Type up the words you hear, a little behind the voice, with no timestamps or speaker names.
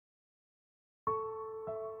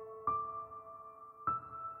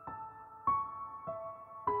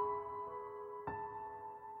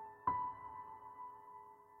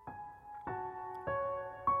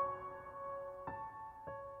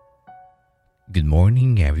Good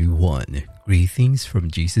morning, everyone. Greetings from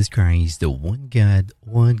Jesus Christ, the one God,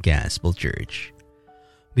 one Gospel Church.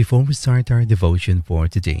 Before we start our devotion for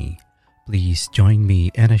today, please join me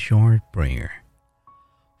in a short prayer.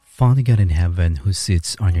 Father God in heaven, who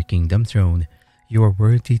sits on your kingdom throne, you are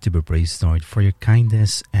worthy to be praised, Lord, for your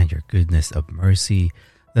kindness and your goodness of mercy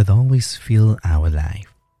that always fill our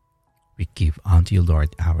life. We give unto you,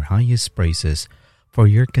 Lord, our highest praises for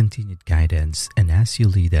your continued guidance and as you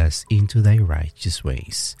lead us into thy righteous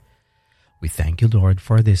ways. We thank you, Lord,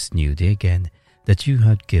 for this new day again that you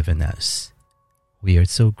have given us. We are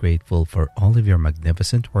so grateful for all of your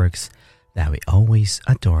magnificent works that we always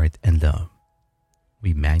adored and love.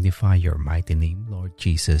 We magnify your mighty name, Lord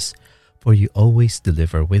Jesus, for you always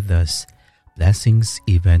deliver with us blessings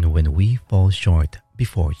even when we fall short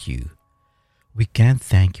before you. We can't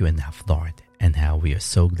thank you enough, Lord, and how we are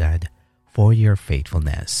so glad for your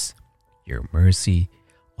faithfulness. Your mercy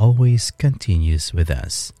always continues with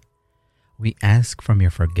us. We ask from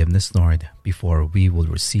your forgiveness, Lord, before we will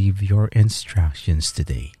receive your instructions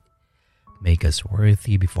today. Make us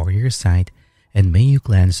worthy before your sight, and may you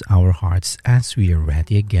cleanse our hearts as we are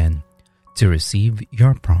ready again to receive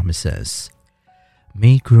your promises.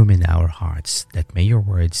 Make room in our hearts that may your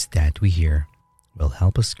words that we hear will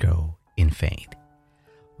help us grow in faith.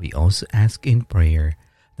 We also ask in prayer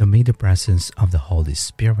that may the presence of the Holy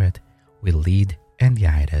Spirit will lead and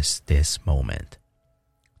guide us this moment.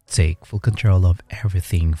 Take full control of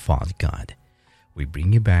everything, Father God. We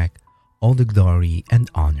bring you back all the glory and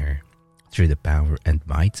honor. Through the power and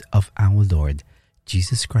might of our Lord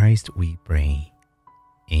Jesus Christ, we pray.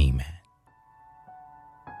 Amen.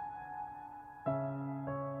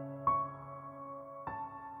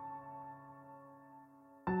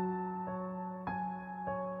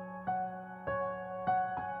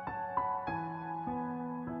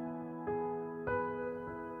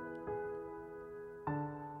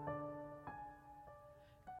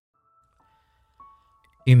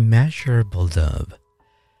 Immeasurable Love.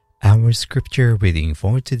 Our scripture reading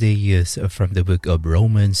for today is from the book of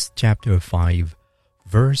Romans chapter 5,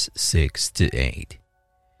 verse 6 to 8.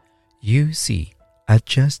 You see, at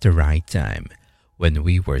just the right time, when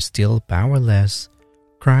we were still powerless,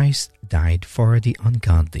 Christ died for the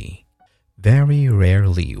ungodly. Very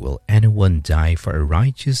rarely will anyone die for a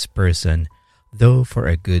righteous person, though for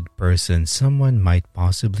a good person someone might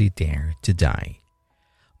possibly dare to die.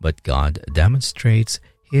 But God demonstrates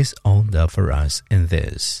His own love for us in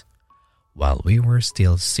this: while we were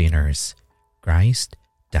still sinners, Christ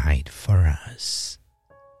died for us.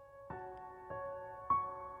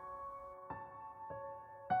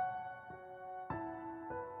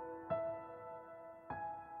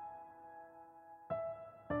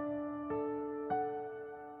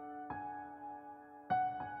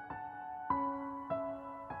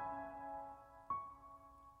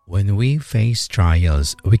 When we face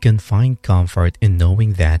trials, we can find comfort in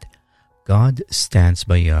knowing that God stands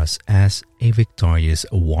by us as a victorious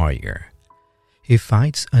warrior. He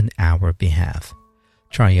fights on our behalf,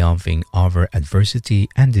 triumphing over adversity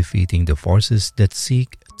and defeating the forces that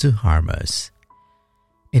seek to harm us.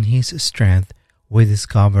 In His strength, we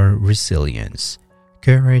discover resilience,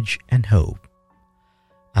 courage, and hope.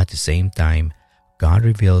 At the same time, God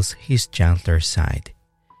reveals His gentler side.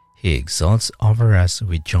 He exalts over us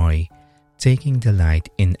with joy, taking delight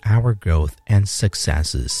in our growth and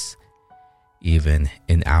successes. Even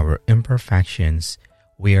in our imperfections,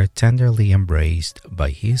 we are tenderly embraced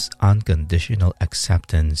by His unconditional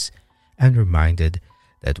acceptance and reminded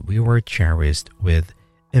that we were cherished with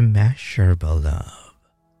immeasurable love.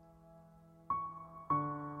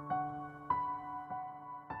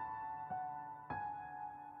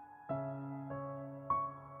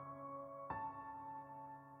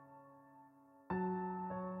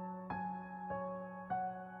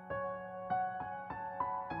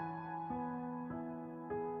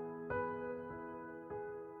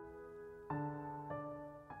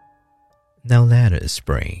 Now let us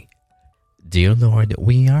pray. Dear Lord,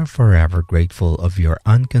 we are forever grateful of your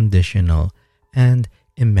unconditional and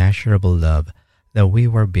immeasurable love that we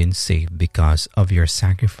were being saved because of your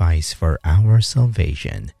sacrifice for our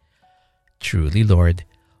salvation. Truly, Lord,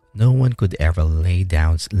 no one could ever lay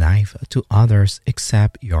down life to others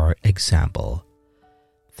except your example.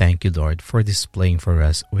 Thank you, Lord, for displaying for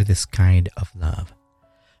us with this kind of love.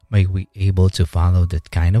 May we be able to follow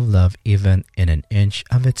that kind of love even in an inch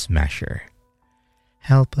of its measure.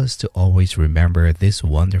 Help us to always remember this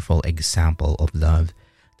wonderful example of love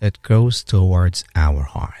that grows towards our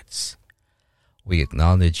hearts. We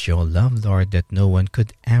acknowledge your love, Lord, that no one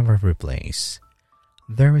could ever replace.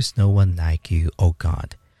 There is no one like you, O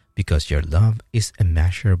God, because your love is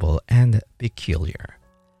immeasurable and peculiar.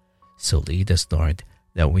 So lead us, Lord,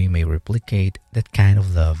 that we may replicate that kind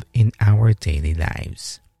of love in our daily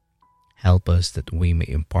lives. Help us that we may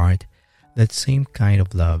impart that same kind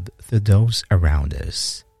of love to those around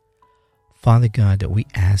us. Father God, we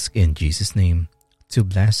ask in Jesus' name to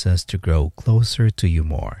bless us to grow closer to you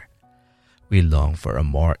more. We long for a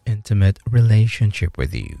more intimate relationship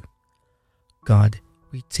with you. God,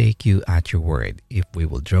 we take you at your word if we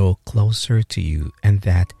will draw closer to you and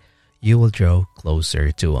that you will draw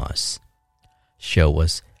closer to us. Show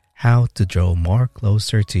us how to draw more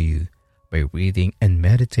closer to you by reading and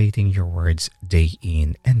meditating your words day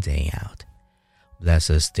in and day out. Bless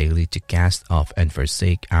us daily to cast off and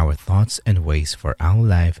forsake our thoughts and ways for our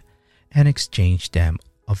life and exchange them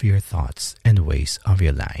of your thoughts and ways of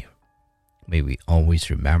your life. May we always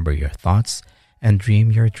remember your thoughts and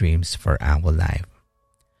dream your dreams for our life.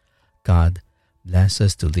 God, bless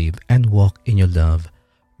us to live and walk in your love,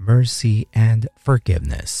 mercy, and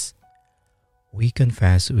forgiveness. We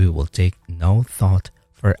confess we will take no thought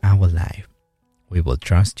for our life. We will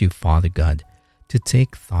trust you, Father God, to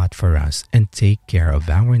take thought for us and take care of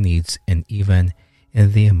our needs and even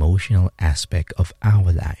in the emotional aspect of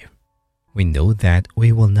our life. We know that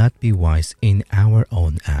we will not be wise in our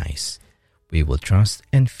own eyes. We will trust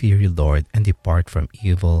and fear you, Lord, and depart from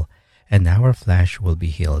evil, and our flesh will be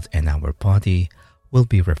healed and our body will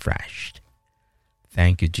be refreshed.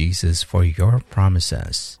 Thank you, Jesus, for your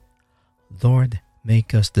promises. Lord,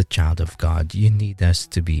 make us the child of God you need us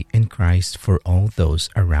to be in Christ for all those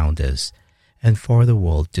around us and for the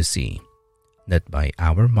world to see, not by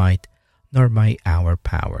our might nor by our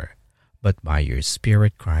power, but by your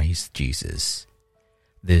Spirit, Christ Jesus.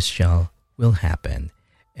 This will happen,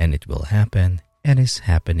 and it will happen, and is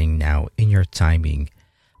happening now in your timing,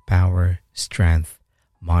 power, strength,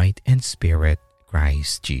 might, and spirit,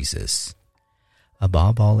 Christ Jesus.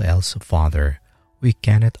 Above all else, Father, we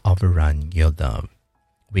cannot overrun your love.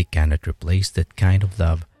 We cannot replace that kind of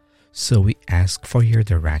love, so we ask for your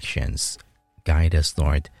directions. Guide us,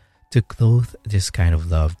 Lord, to clothe this kind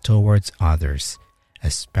of love towards others,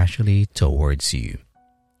 especially towards you.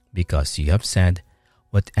 Because you have said,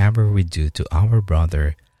 whatever we do to our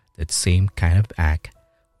brother, that same kind of act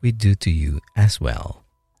we do to you as well.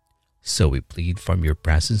 So we plead from your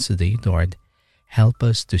presence today, Lord. Help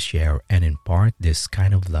us to share and impart this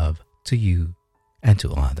kind of love to you and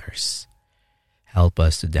to others. Help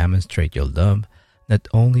us to demonstrate your love not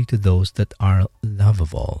only to those that are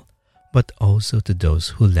lovable, but also to those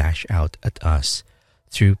who lash out at us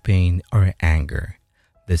through pain or anger,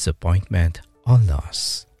 disappointment or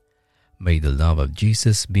loss. May the love of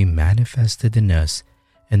Jesus be manifested in us,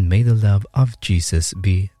 and may the love of Jesus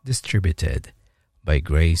be distributed by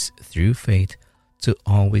grace through faith to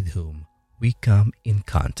all with whom we come in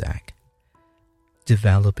contact.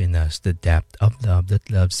 Develop in us the depth of love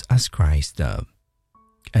that loves as Christ loved.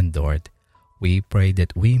 And Lord, we pray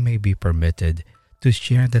that we may be permitted to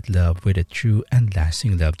share that love with a true and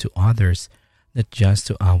lasting love to others, not just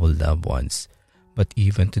to our loved ones, but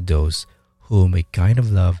even to those whom a kind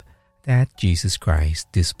of love that Jesus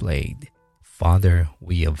Christ displayed. Father,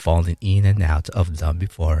 we have fallen in and out of love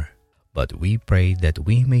before, but we pray that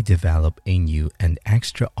we may develop a new and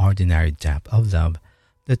extraordinary depth of love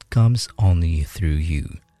that comes only through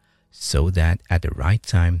you, so that at the right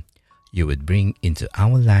time you would bring into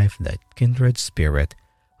our life that kindred spirit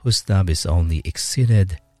whose love is only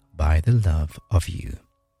exceeded by the love of you.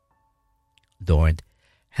 Lord,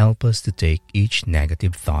 help us to take each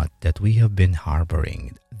negative thought that we have been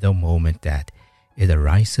harboring the moment that it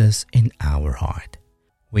arises in our heart.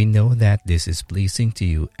 We know that this is pleasing to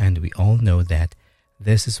you, and we all know that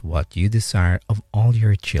this is what you desire of all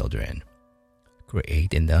your children.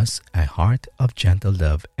 Create in us a heart of gentle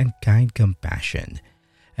love and kind compassion,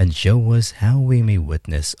 and show us how we may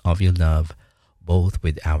witness of your love, both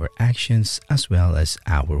with our actions as well as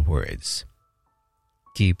our words.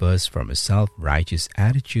 Keep us from a self-righteous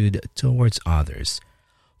attitude towards others,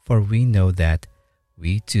 for we know that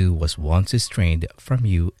we too was once estranged from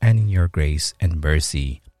you, and in your grace and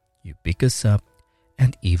mercy you pick us up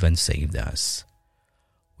and even saved us.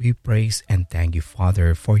 We praise and thank you,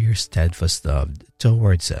 Father, for your steadfast love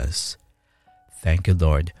towards us. Thank you,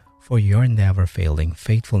 Lord, for your never-failing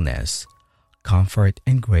faithfulness, comfort,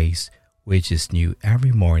 and grace, which is new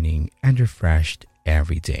every morning and refreshed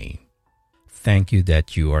every day. Thank you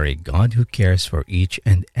that you are a God who cares for each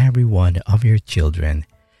and every one of your children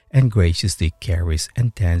and graciously carries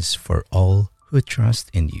and tends for all who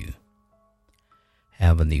trust in you.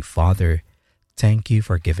 Heavenly Father, thank you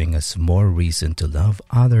for giving us more reason to love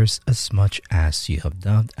others as much as you have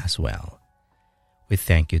loved as well. We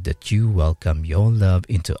thank you that you welcome your love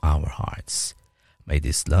into our hearts. May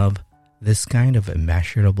this love, this kind of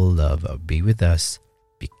immeasurable love, be with us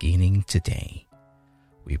beginning today.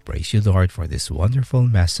 We praise you, Lord, for this wonderful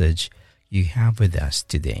message you have with us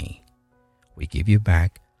today. We give you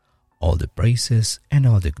back all the praises and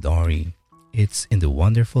all the glory. It's in the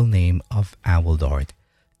wonderful name of our Lord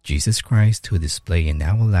Jesus Christ who display in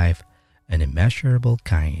our life an immeasurable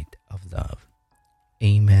kind of love.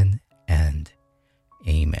 Amen and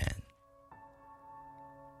amen.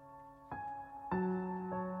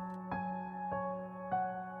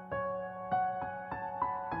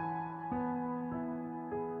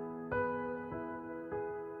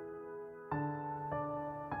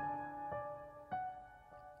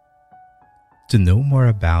 To know more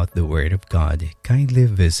about the Word of God, kindly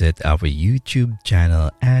visit our YouTube channel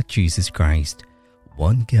at Jesus Christ,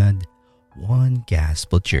 One God, One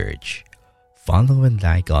Gospel Church. Follow and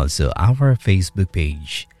like also our Facebook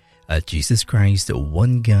page at Jesus Christ,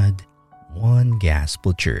 One God, One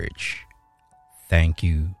Gospel Church. Thank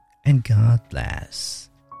you and God bless.